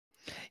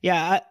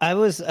Yeah, I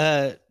was,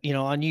 on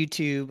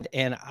YouTube,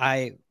 and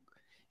I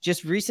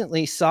just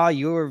recently saw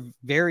your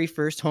very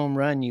first home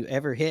run you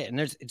ever hit, and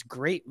it's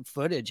great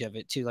footage of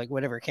it too, like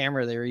whatever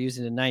camera they were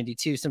using in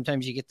 '92.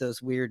 Sometimes you get those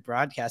weird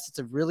broadcasts. It's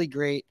a really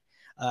great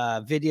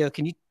video.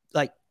 Can you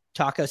like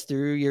talk us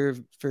through your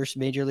first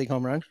major league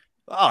home run?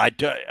 Oh,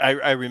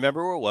 I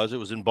remember where it was. It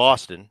was in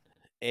Boston,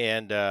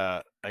 and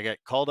I got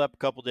called up a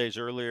couple days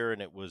earlier,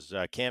 and it was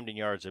Camden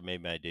Yards. I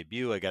made my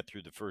debut. I got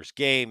through the first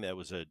game. That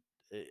was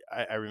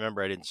I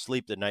remember I didn't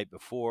sleep the night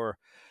before,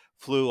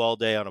 flew all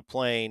day on a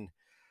plane,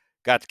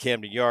 got to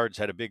Camden Yards,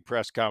 had a big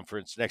press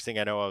conference. Next thing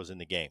I know, I was in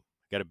the game.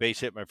 Got a base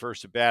hit my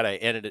first at bat. I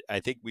ended it. I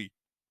think we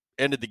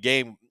ended the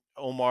game.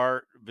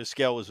 Omar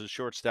Vizquel was the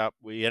shortstop.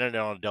 We ended it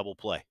on a double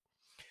play.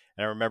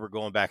 And I remember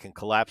going back and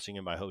collapsing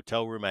in my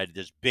hotel room. I had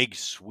this big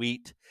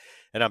suite,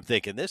 and I'm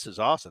thinking, this is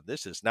awesome.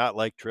 This is not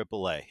like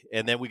AAA.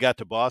 And then we got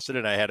to Boston,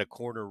 and I had a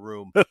corner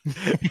room.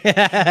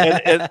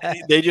 and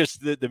they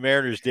just, the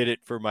Mariners did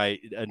it for my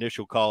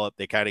initial call up.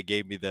 They kind of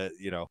gave me the,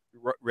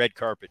 red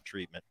carpet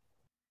treatment.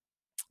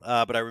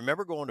 But I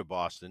remember going to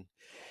Boston,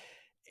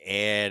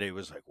 and it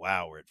was like,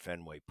 wow, we're at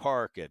Fenway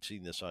Park. I've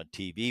seen this on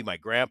TV. My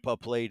grandpa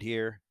played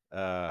here.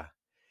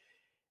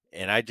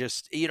 And I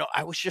just,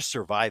 I was just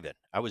surviving.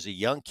 I was a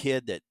young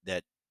kid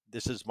that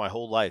this is my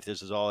whole life.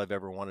 This is all I've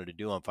ever wanted to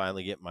do. I'm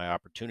finally getting my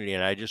opportunity,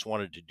 and I just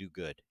wanted to do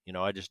good.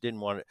 I just didn't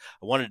want it.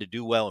 I wanted to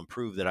do well and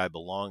prove that I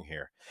belong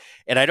here.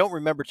 And I don't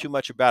remember too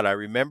much about it. I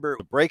remember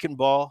the breaking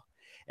ball,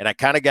 and I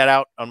kind of got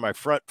out on my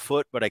front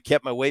foot, but I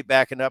kept my weight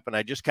backing up, and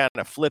I just kind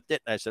of flipped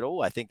it, and I said,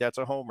 "Oh, I think that's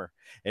a homer."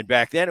 And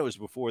back then, it was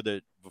before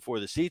the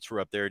seats were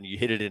up there, and you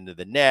hit it into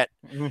the net,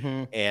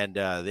 Hmm. and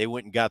they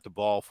went and got the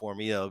ball for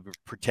me.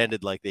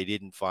 Pretended like they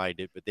didn't find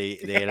it, but they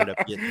ended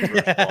up getting the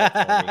first ball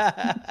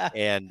for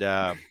me.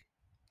 And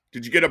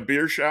Did you get a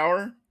beer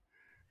shower?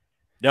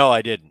 no,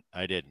 I didn't.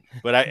 I didn't.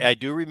 But I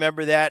do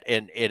remember that,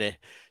 and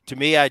to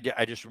me, I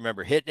just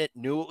remember hitting it,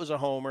 knew it was a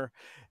homer,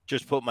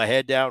 just put my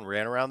head down,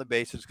 ran around the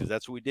bases because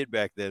that's what we did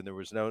back then. There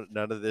was none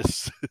of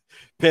this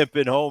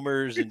pimping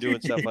homers and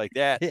doing stuff like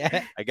that.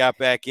 Yeah. I got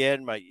back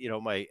in.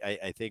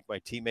 I think my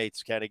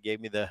teammates kind of gave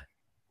me the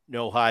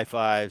no high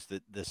fives,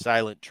 the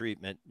silent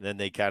treatment. Then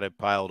they kind of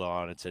piled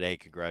on and said, "Hey,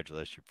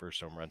 congratulations, your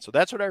first home run." So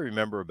that's what I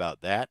remember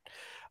about that.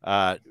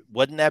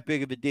 Wasn't that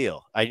big of a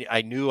deal.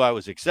 I knew I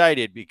was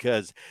excited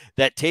because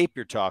that tape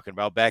you're talking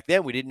about back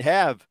then, we didn't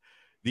have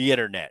the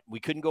internet. We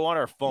couldn't go on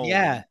our phone and,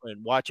 Yeah.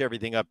 and watch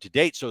everything up to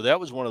date. So that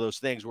was one of those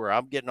things where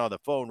I'm getting on the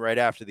phone right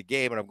after the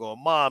game and I'm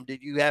going, "Mom,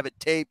 did you have it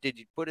taped? Did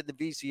you put it in the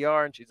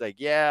VCR?" And she's like,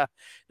 "Yeah."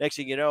 Next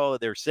thing you know,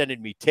 they're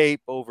sending me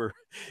tape over,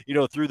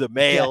 through the Yeah.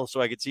 mail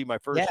so I could see my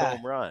first Yeah.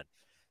 home run.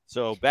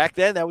 So back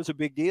then that was a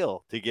big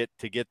deal to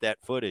get that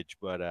footage.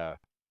 But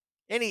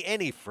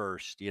any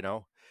first,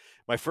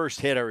 my first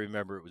hit, I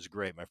remember it was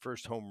great. My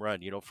first home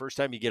run, first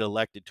time you get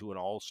elected to an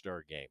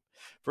all-star game,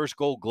 first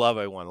gold glove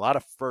I won. A lot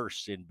of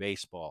firsts in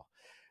baseball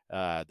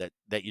that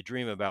you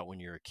dream about when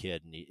you're a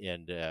kid.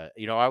 And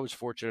I was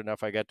fortunate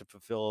enough. I got to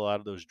fulfill a lot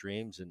of those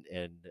dreams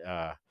and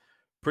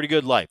pretty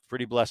good life,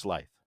 pretty blessed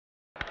life.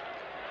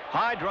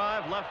 High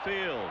drive left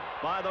field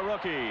by the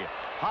rookie.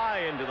 High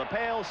into the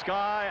pale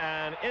sky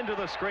and into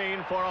the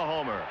screen for a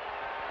homer.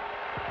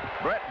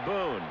 Brett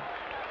Boone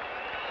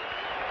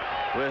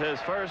with his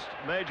first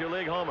major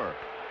league homer.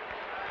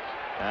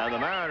 And the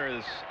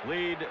Mariners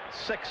lead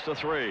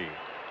 6-3.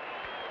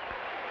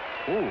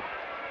 Ooh.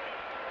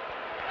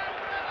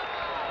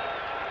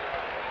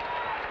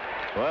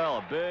 Well,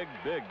 a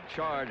big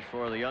charge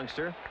for the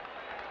youngster.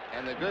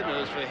 And the good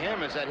news for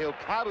him is that he'll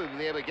probably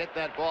be able to get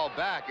that ball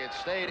back. It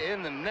stayed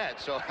in the net,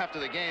 so after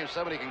the game,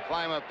 somebody can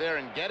climb up there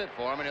and get it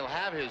for him, and he'll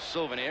have his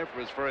souvenir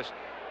for his first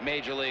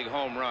major league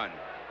home run.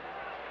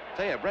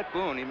 Tell you, Brett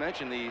Boone, he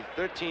mentioned the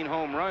 13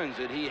 home runs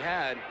that he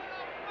had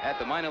at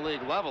the minor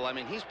league level. I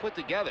mean, he's put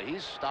together.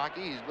 He's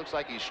stocky. He looks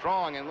like he's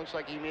strong, and looks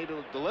like he may be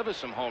able to deliver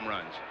some home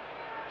runs.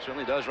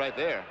 Certainly does right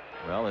there.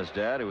 Well, his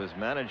dad, who was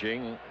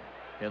managing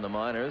in the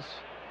minors,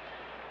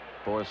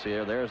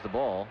 Borsier, there's the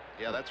ball.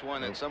 Yeah, that's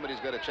one that somebody's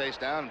got to chase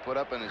down and put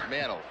up in his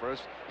mantle.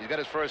 First, he's got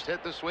his first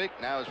hit this week.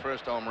 Now his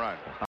first home run.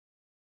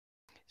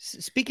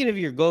 Speaking of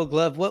your Gold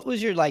Glove, what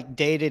was your like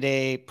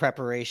day-to-day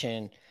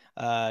preparation?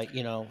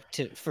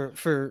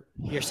 For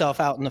yourself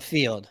out in the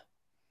field.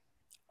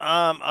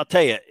 I'll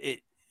tell you,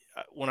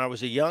 when I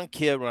was a young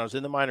kid, when I was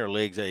in the minor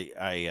leagues,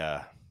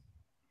 I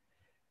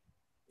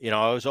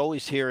was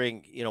always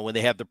hearing, when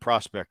they have the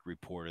prospect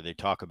report or they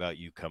talk about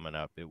you coming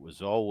up, it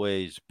was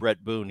always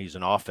Brett Boone. He's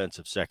an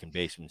offensive second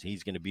baseman.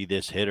 He's going to be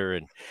this hitter.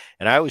 And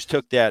I always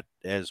took that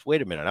as,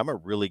 wait a minute, I'm a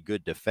really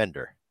good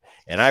defender.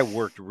 And I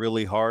worked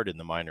really hard in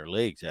the minor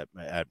leagues at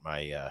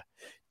my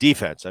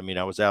defense. I mean,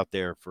 I was out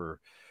there for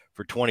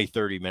 20,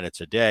 30 minutes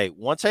a day.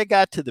 Once I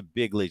got to the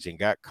big leagues and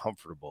got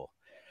comfortable,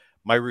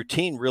 my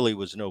routine really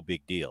was no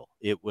big deal.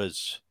 It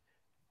was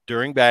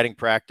during batting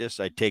practice,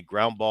 I'd take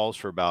ground balls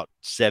for about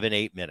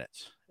 7-8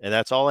 minutes, and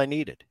that's all I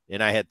needed.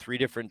 And I had three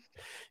different,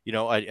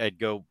 I'd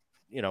go,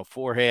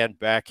 forehand,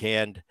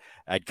 backhand.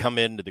 I'd come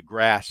into the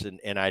grass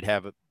and I'd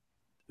have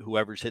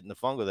whoever's hitting the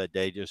fungo that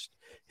day just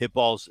hit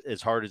balls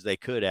as hard as they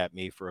could at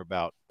me for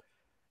about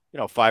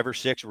 5 or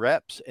 6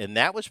 reps. And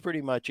that was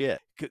pretty much it.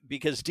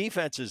 Because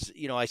defense is,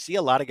 I see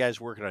a lot of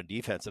guys working on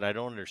defense and I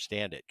don't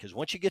understand it. Because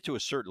once you get to a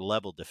certain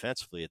level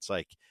defensively, it's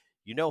like,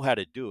 you know how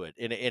to do it.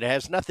 And it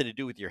has nothing to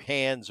do with your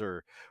hands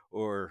or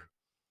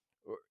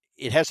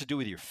it has to do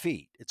with your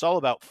feet. It's all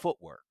about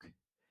footwork.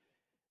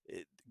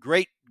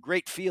 Great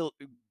field,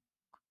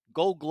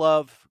 Gold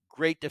Glove,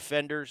 great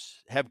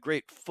defenders have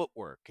great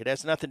footwork. It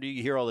has nothing to do.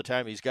 You hear all the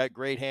time, he's got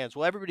great hands.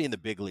 Well, everybody in the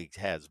big leagues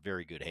has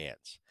very good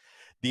hands.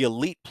 The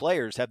elite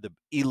players have the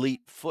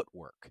elite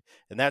footwork,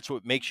 and that's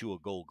what makes you a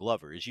Gold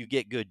Glover. Is you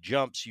get good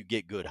jumps, you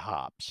get good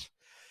hops.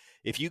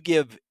 If you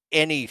give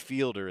any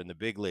fielder in the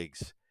big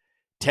leagues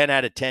 10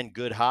 out of 10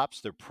 good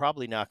hops, they're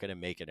probably not going to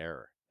make an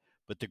error.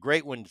 But the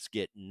great ones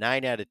get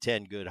 9 out of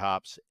 10 good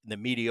hops, and the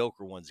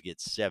mediocre ones get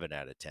 7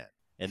 out of 10.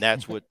 And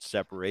that's what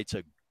separates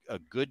a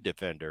good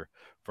defender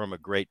from a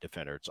great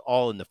defender. It's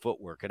all in the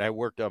footwork. And I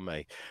worked on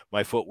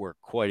my footwork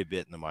quite a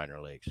bit in the minor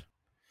leagues.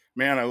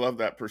 Man, I love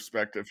that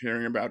perspective,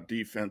 hearing about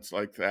defense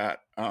like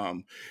that.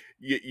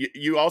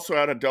 You also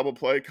had a double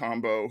play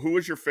combo. Who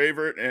was your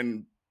favorite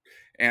and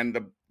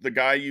the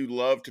guy you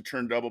loved to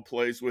turn double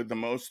plays with the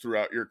most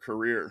throughout your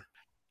career?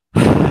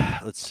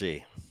 Let's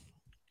see.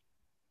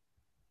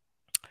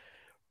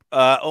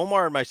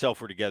 Omar and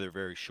myself were together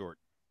very short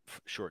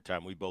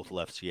time. We both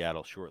left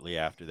Seattle shortly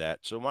after that.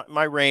 So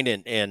my reign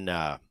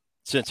in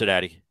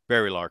Cincinnati,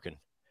 Barry Larkin,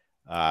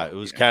 it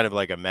was kind of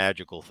like a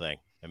magical thing.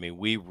 I mean,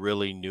 we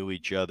really knew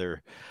each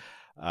other.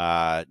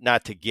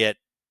 Not to get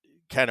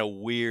kind of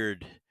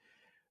weird,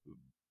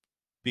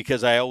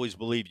 because I always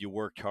believed you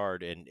worked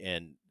hard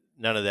and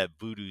none of that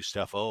voodoo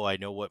stuff. Oh, I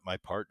know what my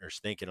partner's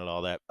thinking and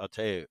all that. I'll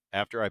tell you,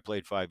 after I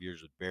played 5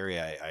 years with Barry,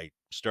 I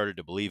started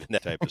to believe in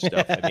that type of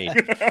stuff. I mean,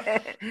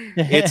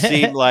 it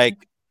seemed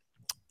like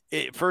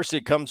first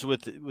it comes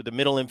with the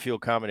middle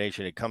infield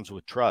combination. It comes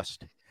with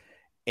trust.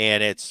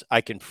 And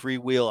I can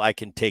freewheel, I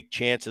can take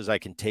chances, I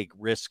can take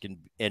risk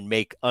and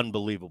make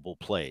unbelievable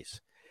plays.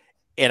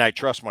 And I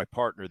trust my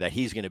partner that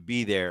he's going to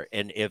be there.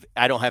 And if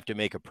I don't have to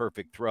make a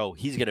perfect throw,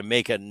 he's going to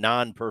make a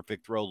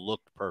non-perfect throw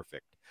look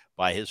perfect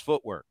by his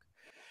footwork.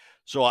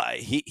 So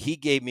he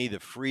gave me the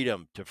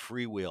freedom to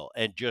freewheel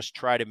and just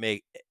try to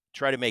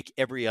make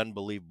every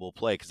unbelievable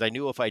play. Because I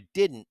knew if I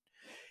didn't,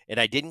 and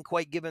I didn't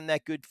quite give him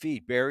that good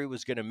feed, Barry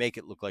was going to make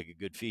it look like a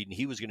good feed, and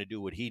he was going to do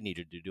what he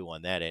needed to do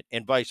on that end,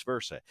 and vice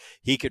versa.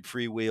 He could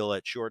freewheel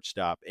at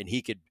shortstop, and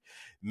he could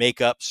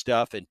make up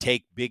stuff and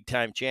take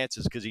big-time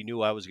chances because he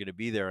knew I was going to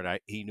be there, and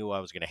he knew I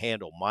was going to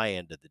handle my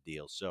end of the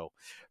deal. So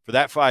for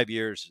that 5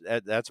 years,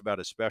 that's about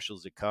as special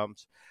as it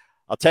comes.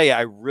 I'll tell you,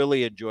 I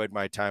really enjoyed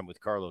my time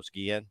with Carlos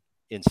Guillen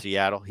in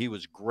Seattle. He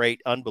was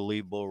great,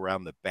 unbelievable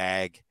around the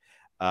bag.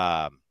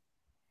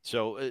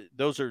 So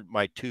those are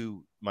my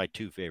two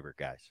favorite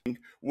guys.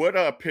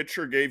 What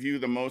pitcher gave you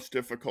the most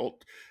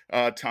difficult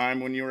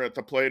time when you were at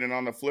the plate? And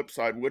on the flip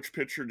side, which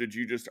pitcher did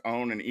you just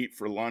own and eat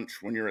for lunch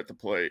when you're at the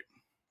plate?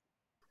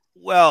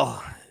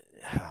 Well,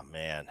 oh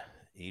man,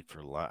 eat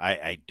for lunch.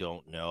 I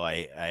don't know.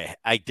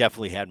 I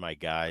definitely had my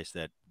guys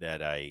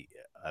that I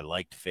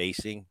liked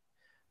facing.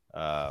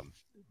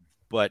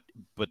 But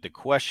the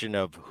question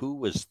of who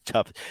was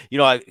tough,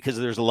 because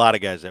there's a lot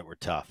of guys that were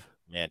tough.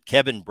 Man,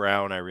 Kevin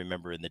Brown, I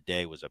remember in the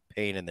day, was a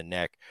pain in the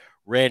neck.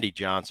 Randy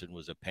Johnson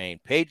was a pain.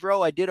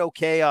 Pedro, I did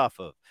okay off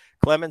of.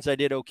 Clemens, I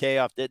did okay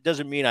off. That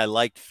doesn't mean I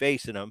liked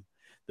facing them.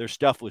 Their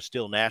stuff was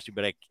still nasty,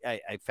 but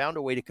I found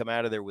a way to come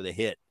out of there with a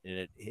hit, and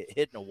it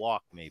hit and a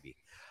walk maybe.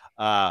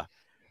 But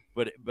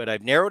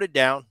I've narrowed it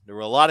down. There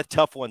were a lot of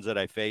tough ones that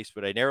I faced,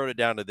 but I narrowed it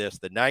down to this: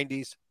 the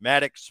 90s,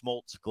 Maddox,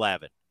 Smoltz,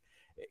 Glavine.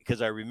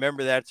 Because I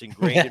remember that's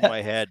ingrained in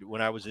my head.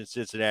 When I was in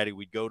Cincinnati,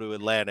 we'd go to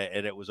Atlanta,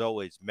 and it was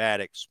always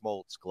Maddox,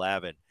 Smoltz,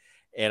 Glavine.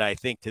 And I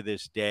think to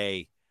this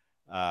day,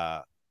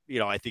 I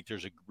think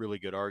there's a really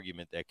good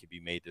argument that could be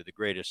made. They're the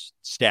greatest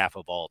staff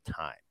of all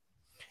time.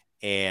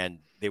 And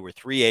they were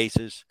three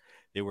aces.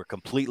 They were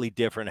completely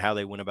different how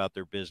they went about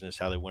their business,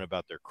 how they went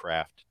about their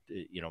craft.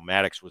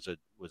 Maddox was a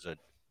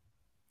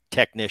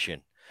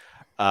technician.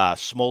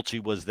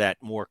 Smoltz was that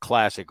more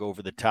classic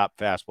over-the-top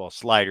fastball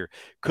slider.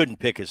 Couldn't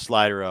pick his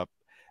slider up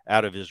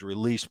out of his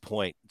release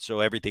point, so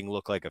everything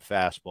looked like a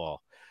fastball.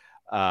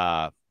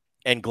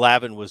 And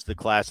Glavine was the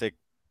classic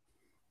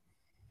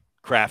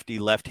crafty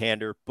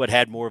left-hander, but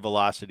had more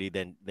velocity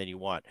than you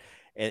want.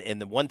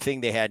 And the one thing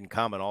they had in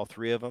common, all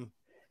three of them,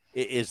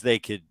 is they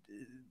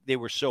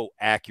were so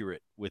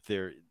accurate with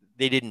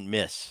they didn't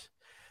miss.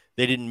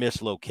 They didn't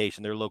miss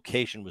location. Their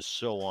location was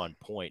so on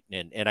point.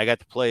 And I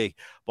got to play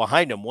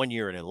behind them 1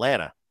 year in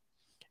Atlanta.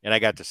 And I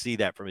got to see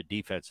that from a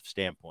defensive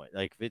standpoint.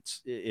 Like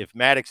if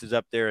Maddox is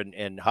up there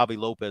and Javi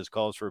Lopez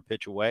calls for a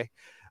pitch away,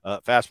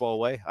 fastball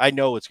away, I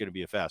know it's going to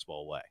be a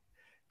fastball away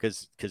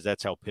because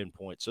that's how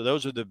pinpoint. So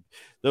those are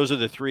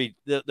the three.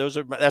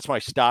 That's my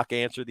stock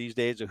answer these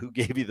days of who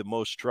gave you the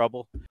most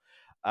trouble.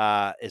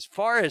 As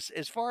far as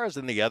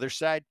on the other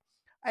side,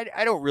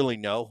 I don't really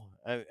know.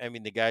 I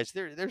mean, the guys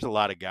there's a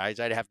lot of guys.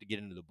 I'd have to get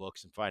into the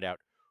books and find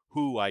out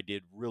who I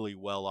did really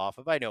well off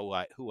of. I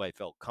know who I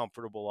felt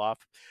comfortable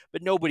off,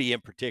 but nobody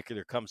in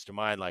particular comes to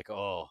mind like,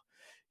 oh,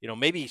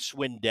 maybe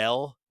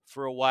Swindell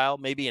for a while,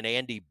 maybe an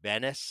Andy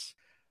Bennis.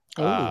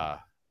 Oh,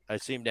 I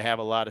seem to have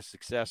a lot of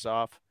success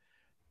off.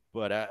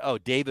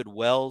 But David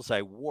Wells,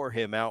 I wore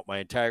him out my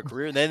entire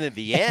career. And then in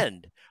the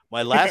end,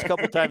 my last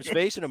couple times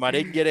facing him, I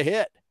didn't get a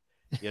hit,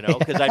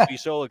 because I'd be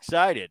so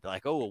excited.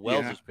 Like, oh, well,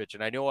 Wells Yeah. is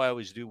pitching. I know I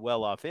always do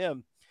well off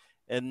him.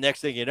 And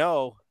next thing you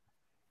know,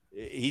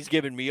 he's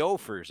giving me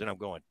offers. And I'm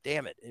going,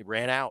 damn it, it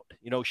ran out.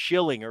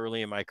 Schilling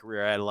early in my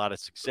career, I had a lot of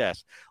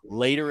success.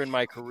 Later in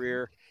my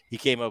career, he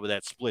came up with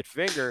that split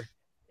finger,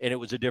 and it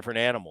was a different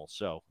animal.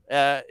 So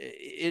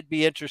it'd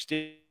be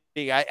interesting.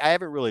 I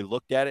haven't really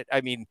looked at it.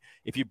 I mean,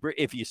 if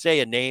you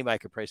say a name, I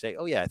could probably say,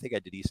 oh, yeah, I think I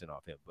did decent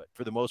off him. But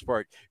for the most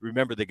part,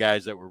 remember the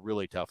guys that were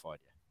really tough on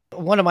you.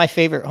 one of my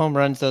favorite home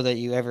runs, though, that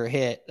you ever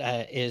hit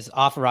is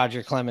off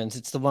Roger Clemens.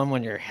 It's the one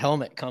when your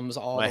helmet comes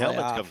all My the way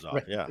helmet off. comes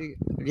off, yeah.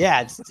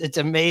 Yeah, it's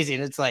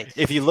amazing. It's like,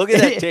 if you look at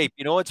that tape,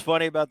 you know what's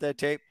funny about that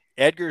tape?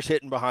 Edgar's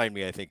hitting behind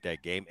me, I think,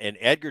 that game. And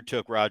Edgar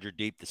took Roger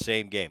deep the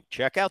same game.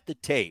 Check out the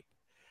tape.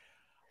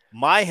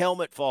 My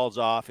helmet falls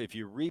off. If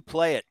you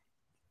replay it,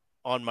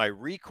 on my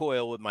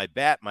recoil with my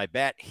bat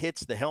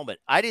hits the helmet.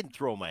 I didn't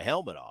throw my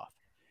helmet off.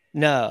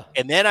 no.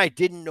 And then I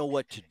didn't know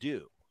what to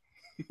do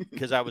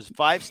because I was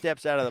 5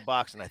 steps out of the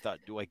box and I thought,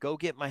 do I go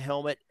get my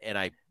helmet? And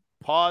I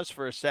paused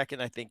for a second.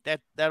 I think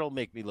that'll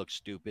make me look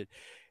stupid.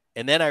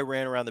 And then I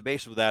ran around the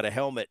base without a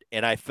helmet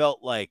and I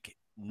felt like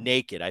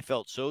naked. I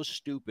felt so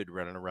stupid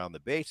running around the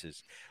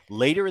bases.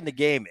 Later in the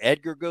game,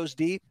 Edgar goes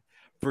deep.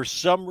 For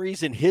some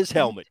reason, his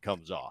helmet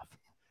comes off.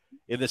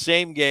 In the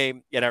same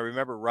game, and I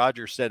remember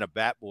Roger sent a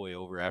bat boy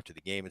over after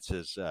the game and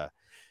says, and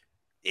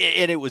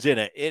it was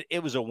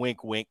it was a wink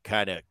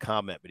kind of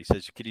comment, but he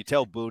says, "Can you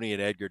tell Booney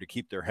and Edgar to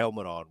keep their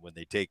helmet on when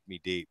they take me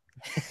deep?"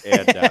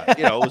 And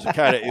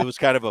it was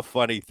kind of a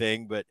funny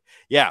thing, but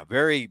yeah,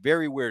 very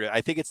very weird. I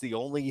think it's the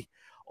only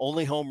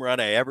home run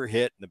I ever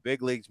hit in the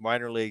big leagues,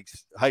 minor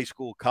leagues, high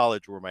school,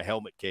 college, where my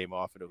helmet came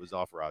off, and it was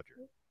off Roger.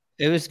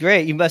 It was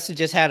great. You must have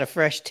just had a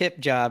fresh tip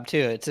job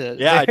too.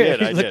 Yeah, I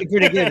did. It's looking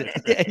pretty good.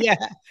 Yeah.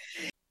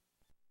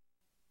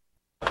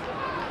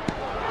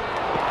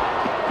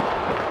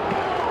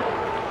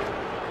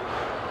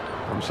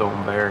 I'm so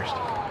embarrassed.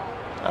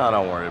 Oh,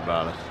 don't worry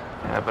about it.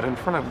 Yeah, but in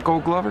front of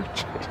Gold Glover?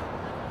 It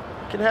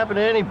can happen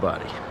to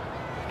anybody.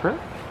 Really?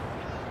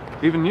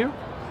 Even you?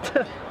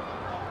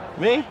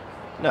 Me?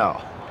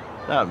 No,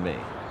 not me.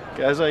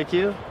 Guys like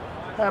you,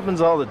 happens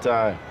all the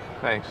time.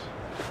 Thanks.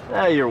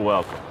 Ah, you're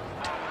welcome.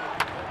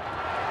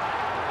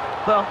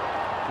 Well,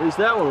 at least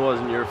that one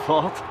wasn't your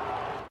fault.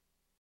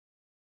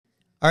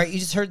 All right, you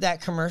just heard that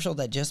commercial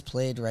that just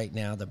played right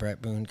now, the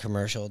Brett Boone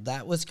commercial.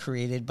 That was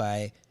created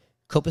by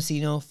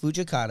Copacino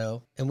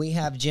Fujikato, and we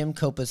have Jim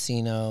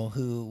Copacino,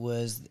 who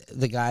was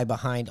the guy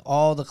behind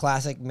all the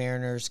classic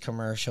Mariners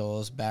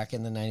commercials back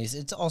in the 90s.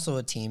 It's also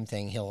a team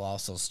thing. He'll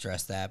also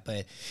stress that,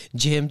 but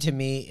Jim, to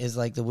me, is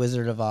like the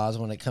Wizard of Oz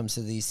when it comes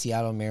to these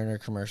Seattle Mariner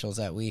commercials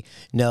that we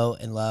know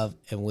and love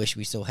and wish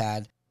we still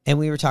had. And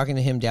we were talking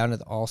to him down at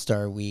the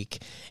All-Star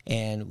Week,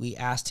 and we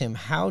asked him,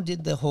 how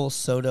did the whole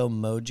Soto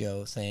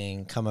Mojo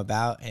thing come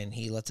about? And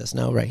he lets us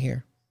know right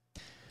here.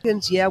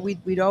 Yeah,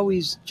 we'd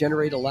always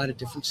generate a lot of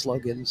different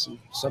slogans, and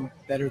some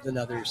better than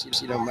others.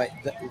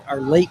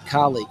 Our late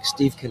colleague,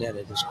 Steve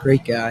Canetta, this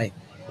great guy,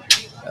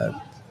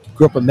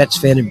 grew up a Mets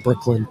fan in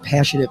Brooklyn,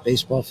 passionate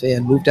baseball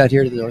fan, moved out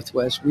here to the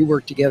Northwest. We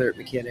worked together at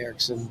McCann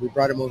Erickson. We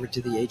brought him over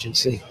to the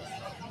agency.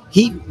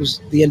 He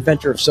was the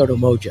inventor of Soto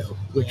Mojo,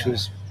 which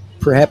was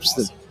perhaps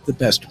the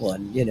best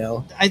one,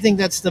 I think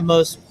that's the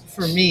most,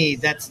 for me,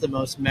 that's the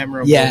most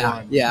memorable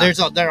one. Yeah.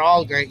 They're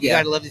all great. You Yeah.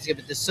 gotta love these guys,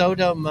 but the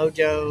Soto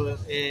Mojo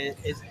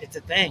it's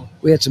a thing.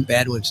 We had some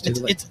bad ones too,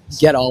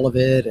 Get All of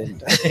It,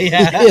 and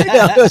Yeah.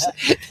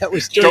 that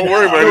was Don't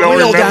worry, but I don't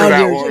remember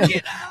that one.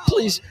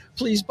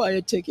 Please buy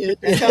a ticket.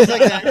 It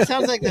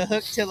sounds like the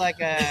hook to like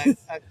a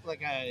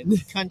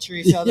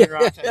country southern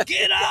rock.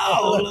 Get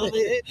all of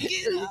it.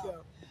 Get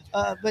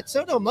all. But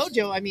Soto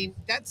Mojo, I mean,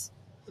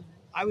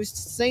 I was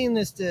saying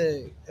this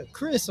to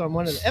Chris on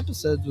one of the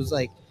episodes.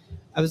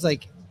 I was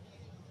like,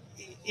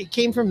 it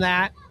came from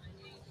that,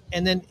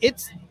 and then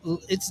it's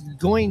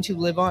going to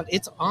live on.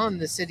 It's on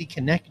the City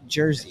Connect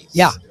jerseys.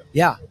 Yeah.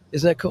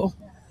 Isn't that cool?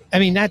 I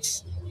mean,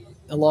 that's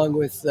along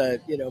with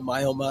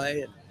My Oh My.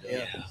 And,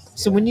 yeah.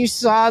 So when you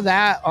saw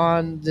that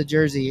on the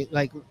jersey,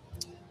 like,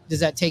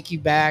 does that take you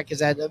back? Was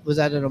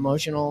that an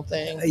emotional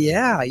thing?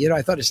 Yeah,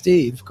 I thought of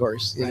Steve, of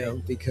course,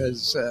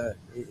 because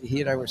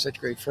he and I were such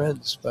great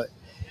friends. But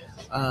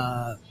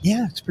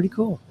yeah, it's pretty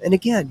cool. And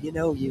again,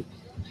 you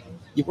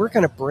work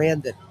on a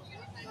brand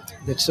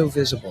that's so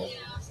visible.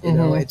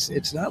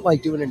 It's not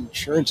like doing an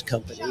insurance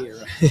company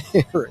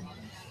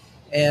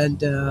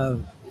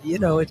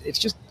it's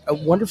just a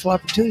wonderful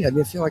opportunity. I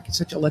mean, I feel like it's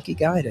such a lucky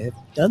guy to have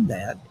done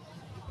that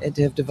and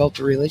to have developed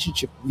a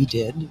relationship we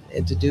did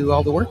and to do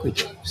all the work we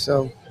did.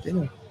 So,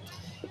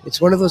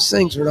 it's one of those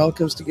things where it all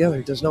comes together.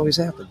 It doesn't always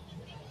happen.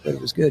 but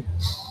it was good.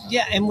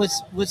 Yeah, and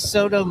was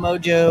Soto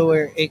Mojo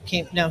where it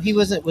came? No, he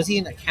wasn't. Was he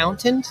an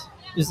accountant?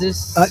 Was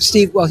this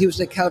Steve? Well, he was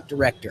an account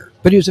director,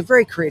 but he was a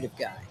very creative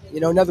guy.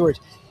 In other words,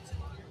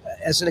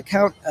 as an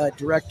account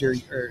director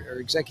or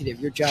executive,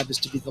 your job is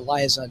to be the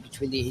liaison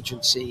between the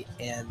agency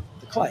and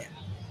the client.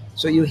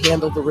 So you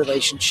handle the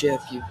relationship,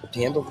 you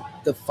handle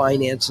the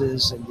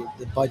finances and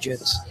the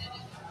budgets.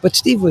 But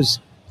Steve was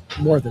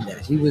more than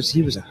that. He was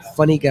a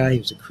funny guy. He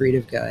was a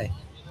creative guy,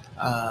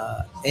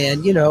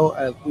 and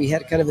we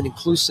had kind of an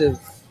inclusive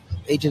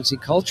agency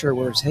culture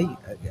where it's, hey,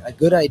 a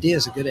good idea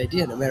is a good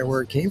idea, no matter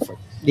where it came from.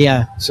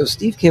 Yeah. So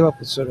Steve came up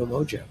with Soto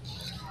Mojo,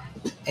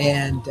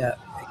 and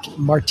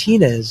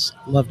Martinez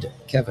loved it,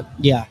 Kevin.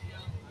 Yeah.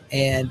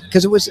 And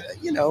because it was,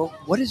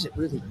 what does it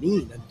really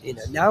mean? And,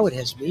 now it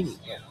has meaning.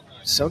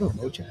 Soto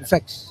Mojo. In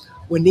fact,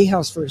 when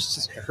Niehaus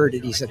first heard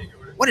it, he said,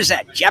 "What is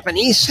that,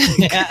 Japanese?"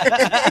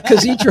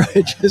 Because he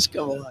tried to just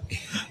come along.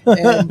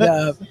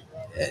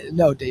 And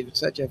no, Dave,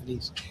 it's not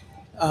Japanese.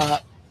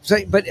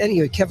 But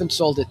anyway, Kevin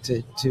sold it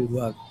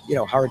to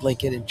Howard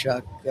Lincoln and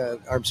Chuck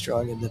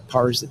Armstrong and the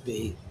powers that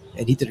be,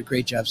 and he did a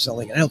great job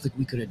selling it. I don't think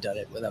we could have done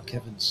it without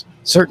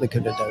certainly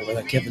couldn't have done it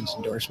without Kevin's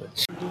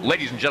endorsement.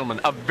 Ladies and gentlemen,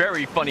 a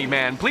very funny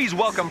man. Please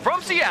welcome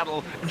from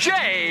Seattle,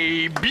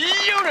 Jay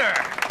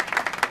Buhner.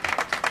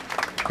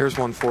 Here's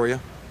one for you.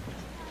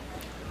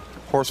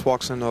 Horse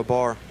walks into a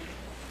bar.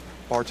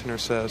 Bartender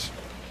says,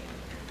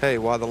 "Hey,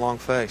 why the long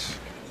face?"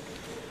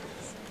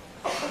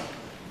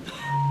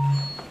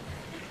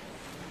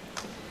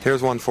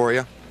 Here's one for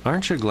you.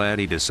 Aren't you glad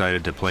he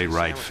decided to play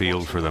right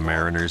field for the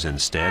Mariners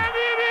instead?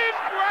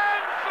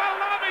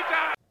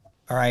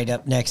 All right,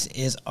 up next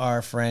is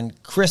our friend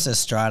Chris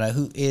Estrada,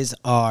 who is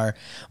our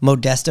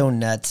Modesto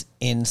Nuts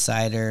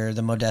insider.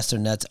 The Modesto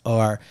Nuts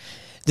are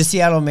the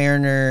Seattle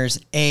Mariners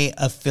A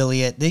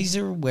affiliate. These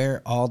are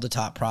where all the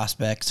top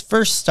prospects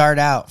first start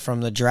out,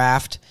 from the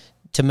draft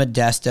to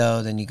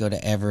Modesto, then you go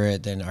to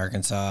Everett, then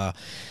Arkansas,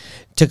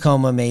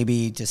 Tacoma,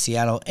 maybe to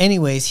Seattle.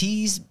 Anyways,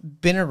 he's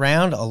been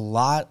around a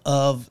lot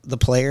of the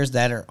players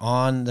that are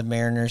on the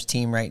Mariners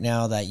team right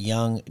now, that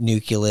young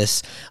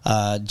nucleus.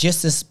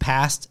 Just this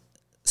past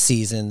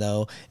season,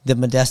 though, the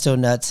Modesto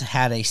Nuts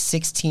had a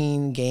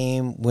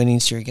 16-game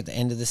winning streak at the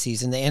end of the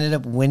season. They ended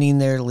up winning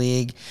their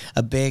league,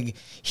 a big,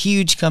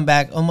 huge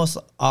comeback, almost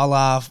all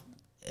off.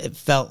 It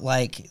felt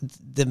like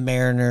the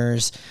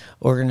Mariners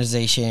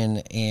organization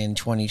in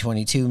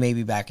 2022,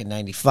 maybe back in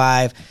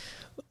 95.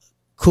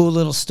 Cool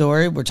little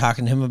story. We're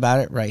talking to him about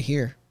it right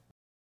here.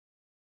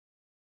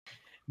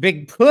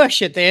 Big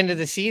push at the end of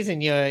the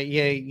season.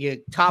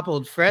 You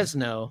toppled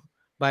Fresno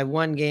by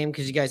one game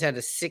because you guys had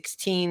a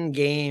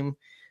 16-game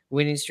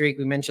winning streak.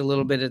 We mentioned a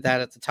little bit of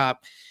that at the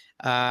top.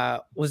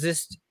 Was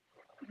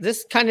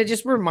this kind of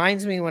just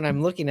reminds me, when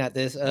I'm looking at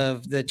this,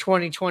 of the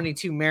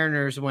 2022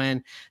 Mariners,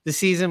 when the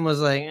season was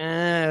like,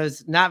 it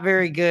was not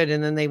very good.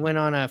 And then they went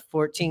on a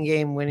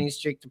 14-game winning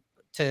streak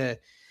to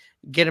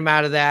get them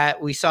out of that.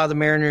 We saw the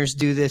Mariners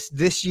do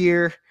this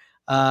year.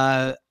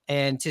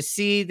 And to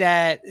see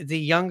that the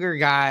younger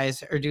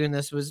guys are doing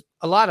this was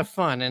a lot of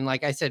fun. And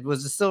like I said,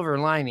 was the silver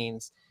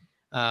linings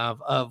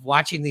of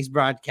watching these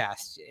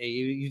broadcasts.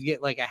 You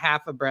get like a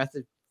half a breath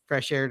of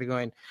fresh air to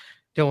going,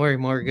 don't worry,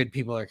 more good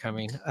people are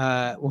coming.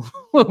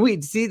 When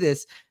we'd see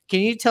this, can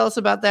you tell us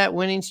about that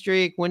winning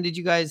streak? When did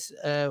you guys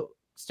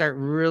start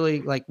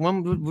really, like,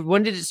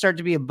 when did it start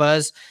to be a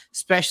buzz,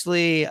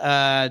 especially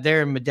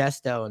there in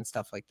Modesto and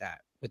stuff like that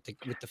with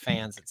the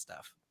fans and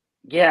stuff?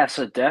 Yeah,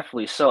 so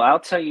definitely. So I'll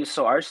tell you,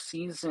 so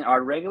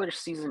our regular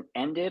season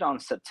ended on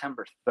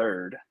September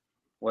 3rd,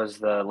 was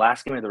the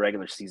last game of the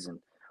regular season.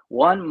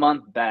 1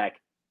 month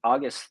back,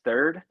 August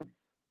 3rd,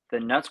 the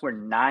Nuts were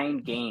 9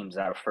 games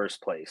out of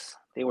first place.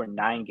 They were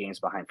 9 games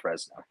behind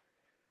Fresno.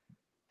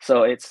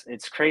 So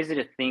it's crazy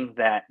to think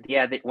that,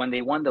 when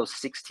they won those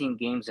 16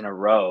 games in a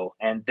row,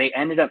 and they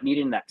ended up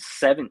needing that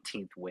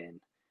 17th win.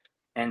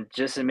 And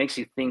just, it makes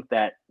you think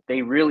that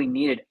they really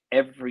needed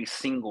every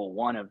single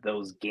one of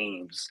those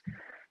games.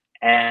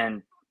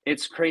 And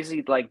it's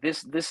crazy, like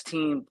this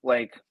team,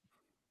 like,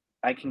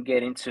 I can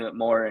get into it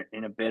more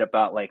in a bit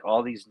about like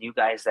all these new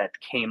guys that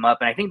came up.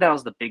 And I think that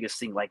was the biggest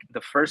thing. Like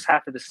the first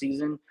half of the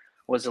season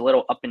was a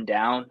little up and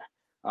down.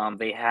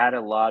 They had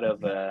a lot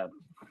of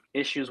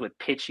issues with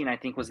pitching, I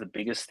think was the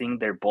biggest thing.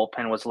 Their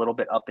bullpen was a little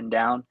bit up and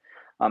down.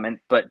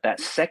 But that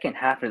second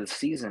half of the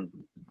season,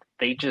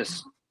 they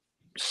just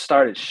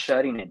started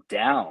shutting it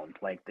down.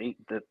 Like the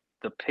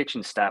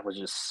pitching staff was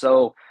just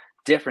so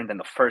different than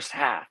the first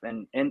half.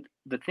 And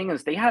the thing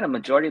is, they had a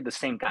majority of the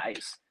same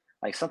guys.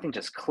 Like something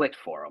just clicked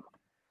for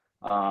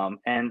them.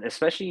 And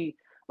especially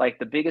like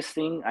the biggest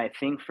thing I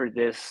think for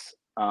this,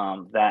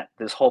 that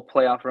this whole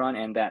playoff run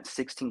and that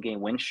 16-game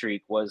win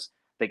streak was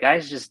the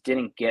guys just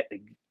didn't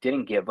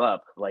give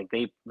up. Like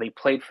they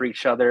played for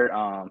each other.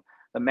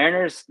 The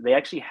Mariners, they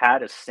actually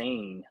had a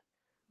saying.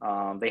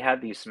 They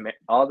had these,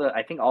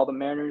 I think all the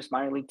Mariners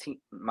minor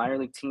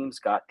league teams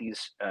got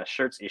these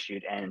shirts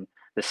issued, and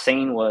the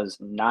saying was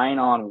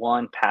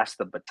 9-on-1, pass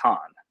the baton.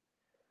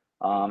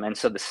 And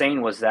so the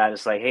saying was that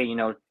it's like, hey,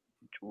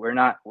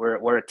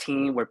 we're a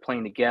team. We're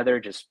playing together.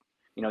 Just,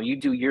 you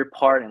do your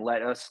part and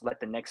let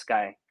the next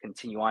guy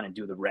continue on and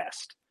do the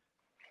rest.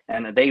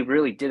 And they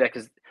really did that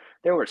because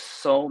there were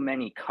so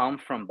many come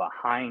from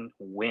behind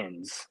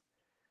wins.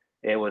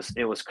 It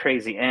was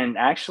crazy. And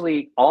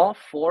actually, all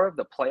 4 of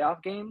the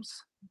playoff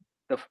games,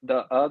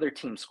 the other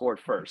team scored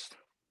first.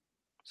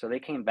 So they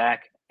came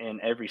back in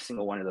every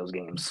single one of those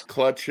games.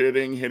 Clutch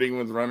hitting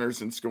with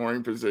runners in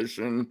scoring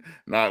position,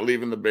 not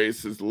leaving the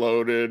bases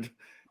loaded.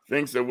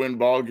 Things that win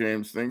ball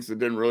games, things that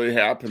didn't really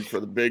happen for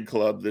the big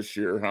club this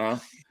year, huh?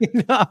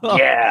 No.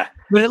 Yeah.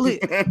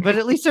 But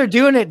at least they're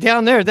doing it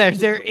down there.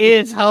 There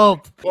is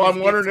hope. Well, I'm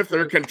wondering if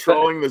they're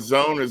controlling the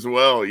zone as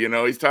well.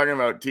 He's talking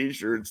about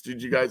T-shirts.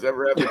 Did you guys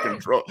ever have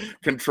the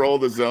control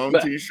the zone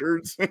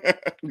T-shirts?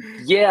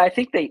 Yeah, I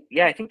think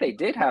they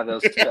did have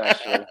those too,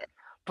 actually.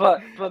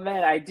 But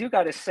man, I do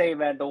got to say,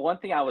 man, the one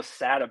thing I was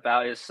sad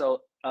about is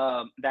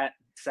that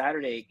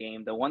Saturday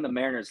game, the one the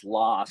Mariners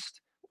lost,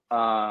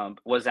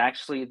 was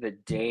actually the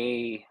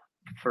day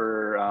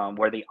for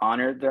where they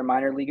honored their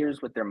minor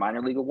leaguers with their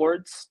minor league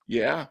awards.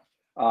 Yeah.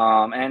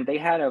 And they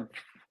had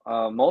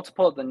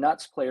multiple of the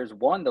Nuts players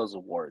won those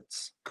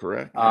awards.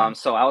 Correct.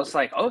 So I was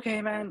like,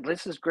 okay, man,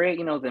 this is great.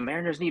 The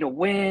Mariners need a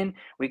win.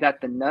 We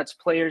got the Nuts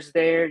players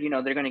there.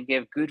 They're going to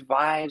give good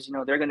vibes.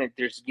 They're going to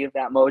just give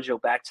that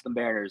mojo back to the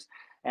Mariners.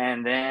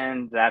 And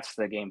then that's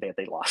the game that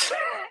they lost.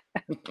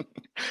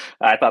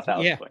 I thought that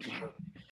was funny.